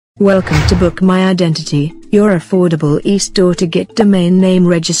Welcome to Book My Identity, your affordable e-store to get domain name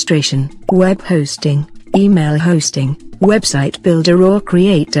registration, web hosting, email hosting, website builder or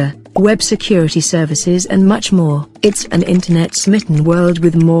creator, web security services and much more. It's an internet-smitten world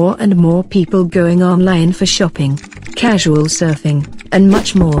with more and more people going online for shopping, casual surfing, and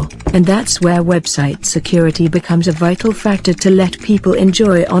much more, and that's where website security becomes a vital factor to let people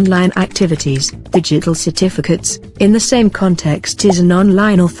enjoy online activities. Digital certificates, in the same context, is an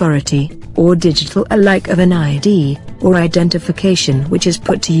online authority, or digital alike of an ID, or identification which is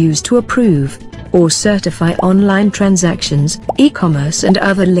put to use to approve, or certify online transactions, e-commerce and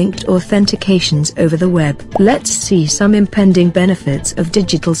other linked authentications over the web. Let's see some impending benefits of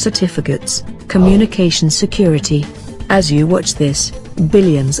digital certificates. Communication security. As you watch this,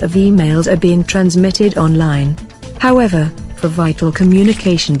 billions of emails are being transmitted online. However, for vital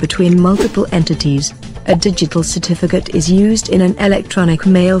communication between multiple entities, a digital certificate is used in an electronic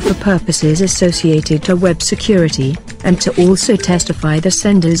mail for purposes associated to web security, and to also testify the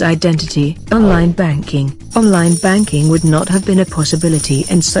sender's identity. Online banking. Online banking would not have been a possibility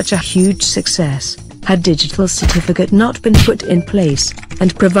and such a huge success, had digital certificate not been put in place,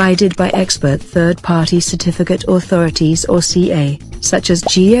 and provided by expert third-party certificate authorities or CA, such as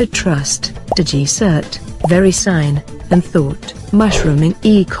GeoTrust, DigiCert, VeriSign, and Thought. Mushrooming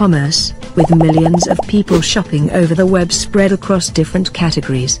e-commerce. With millions of people shopping over the web spread across different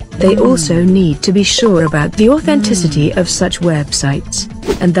categories, they also need to be sure about the authenticity of such websites,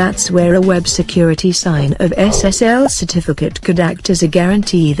 and that's where a web security sign of SSL certificate could act as a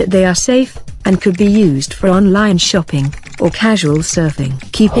guarantee that they are safe, and could be used for online shopping, or casual surfing.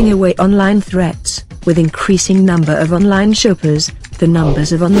 Keeping away online threats. With increasing number of online shoppers, the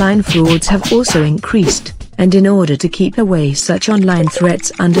numbers of online frauds have also increased, and in order to keep away such online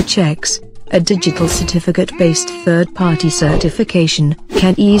threats under checks, a digital certificate-based third-party certification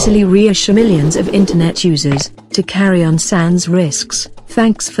can easily reassure millions of internet users to carry on sans risks.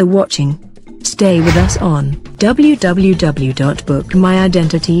 Thanks for watching. Stay with us on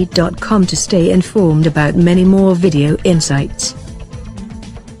www.bookmyidentity.com to stay informed about many more video insights.